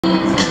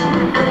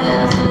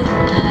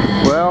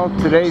Well,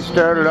 today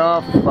started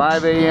off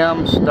 5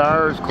 a.m.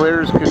 Stars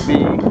clear as could be,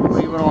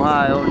 Cleveland,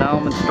 Ohio. Now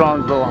I'm in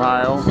Strongsville,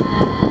 Ohio.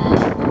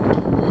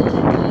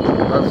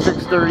 About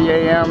 6:30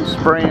 a.m.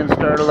 spraying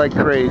started like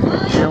crazy.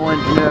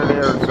 Geoengineered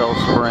aerosol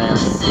spraying.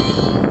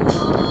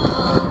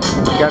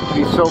 It got to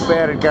be so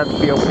bad it got to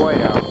be a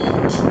whiteout.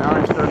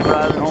 Now I start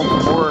driving home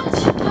from work,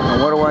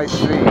 and what do I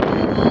see?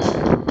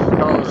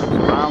 Colors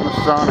around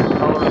the sun and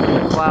colors in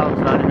the clouds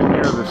not even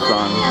near the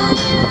sun.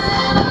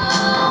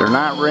 They're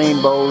not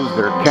rainbows,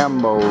 they're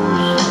chembos.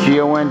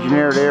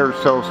 Geoengineered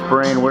aerosol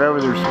spraying,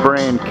 whatever they're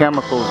spraying,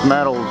 chemicals,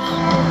 metals.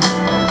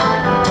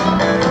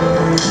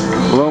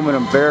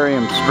 Aluminum,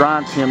 barium,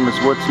 strontium is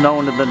what's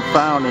known to have been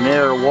found in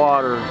air,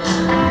 water,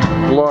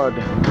 blood.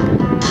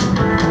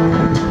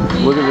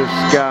 Look at this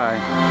sky.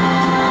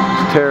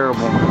 It's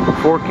terrible. The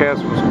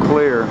forecast was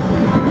clear.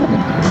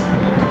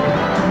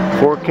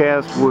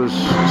 Forecast was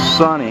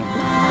sunny.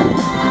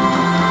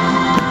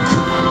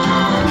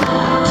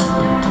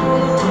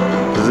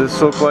 Does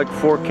this look like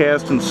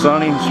forecast and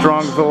sunny in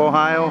Strongsville,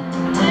 Ohio?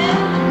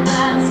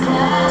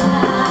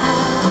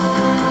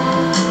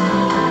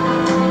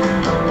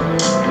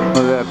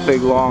 Look at that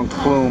big long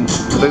plume,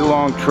 big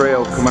long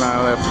trail coming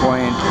out of that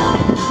plane.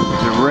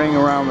 There's a ring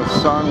around the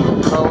sun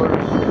with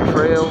colors,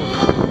 trails,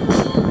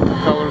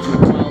 colors in the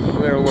clouds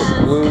over there look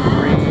blue,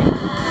 green,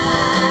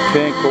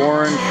 pink,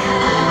 orange,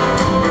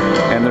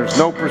 and there's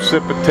no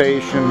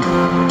precipitation.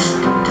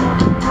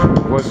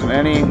 Wasn't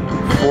any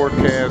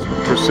forecast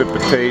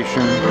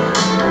precipitation.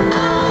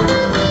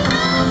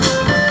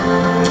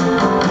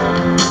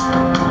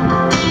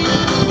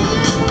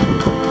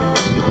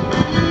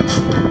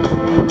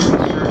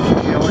 Research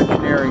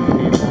geoengineering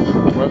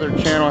people. Weather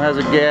Channel has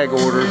a gag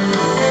order.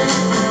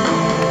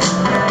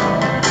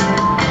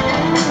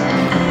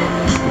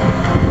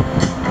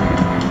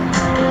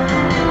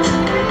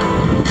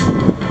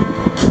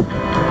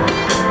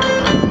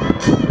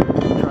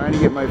 Trying to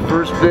get my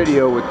first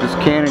video with this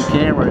Canon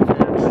camera. I've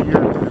had it for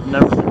years, but I've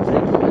never been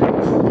taking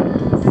videos.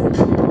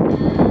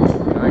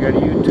 Now I got a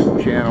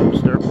YouTube channel. I'm going to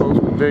start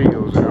posting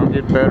videos and I'll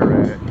get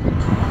better at it.